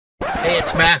Hey,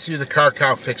 it's Matthew, the Car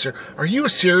Count Fixer. Are you a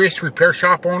serious repair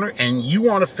shop owner and you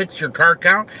want to fix your car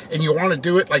count and you want to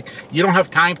do it like you don't have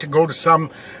time to go to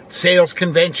some sales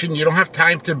convention, you don't have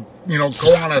time to,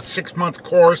 go on a 6-month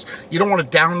course, you don't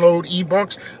want to download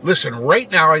ebooks? Listen, right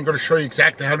now I'm going to show you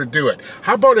exactly how to do it.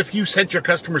 How about if you sent your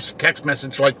customers a text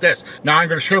message like this? Now I'm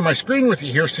going to share my screen with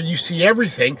you here so you see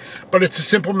everything, but it's a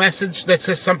simple message that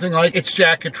says something like, "It's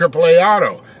Jack at AAA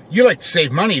Auto. You like to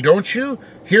save money, don't you?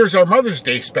 Here's our Mother's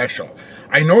Day special.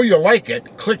 I know you'll like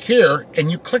it. Click here,"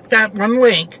 and you click that one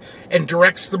link and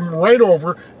directs them right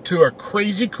over to a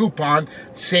crazy coupon,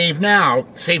 Save Now,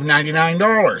 save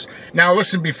 $99. Now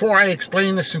listen, before I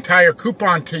explain this entire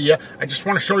coupon to you, I just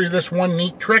want to show you this one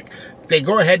neat trick. They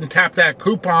go ahead and tap that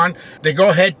coupon, they go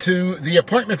ahead to the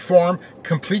appointment form,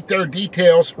 complete their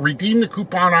details, redeem the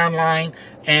coupon online,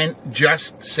 and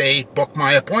just say, "Book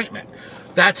my appointment."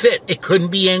 That's it. It couldn't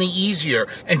be any easier.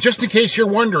 And just in case you're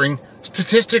wondering,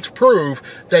 statistics prove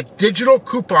that digital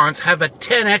coupons have a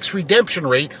 10x redemption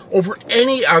rate over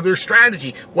any other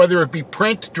strategy, whether it be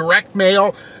print, direct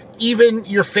mail, even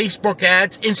your Facebook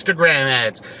ads, Instagram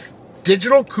ads.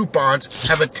 Digital coupons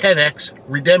have a 10x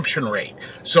redemption rate.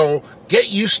 So get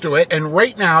used to it, and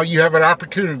right now you have an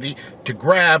opportunity to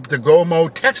grab the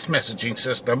GoMo text messaging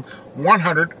system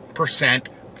 100%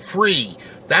 free.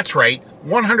 That's right,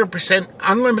 100%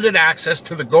 unlimited access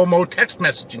to the GoMo text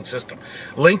messaging system.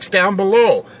 Links down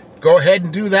below. Go ahead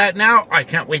and do that now. I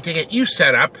can't wait to get you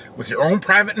set up with your own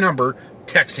private number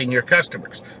texting your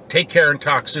customers. Take care and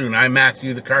talk soon. I'm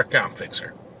Matthew, the Car Count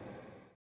Fixer.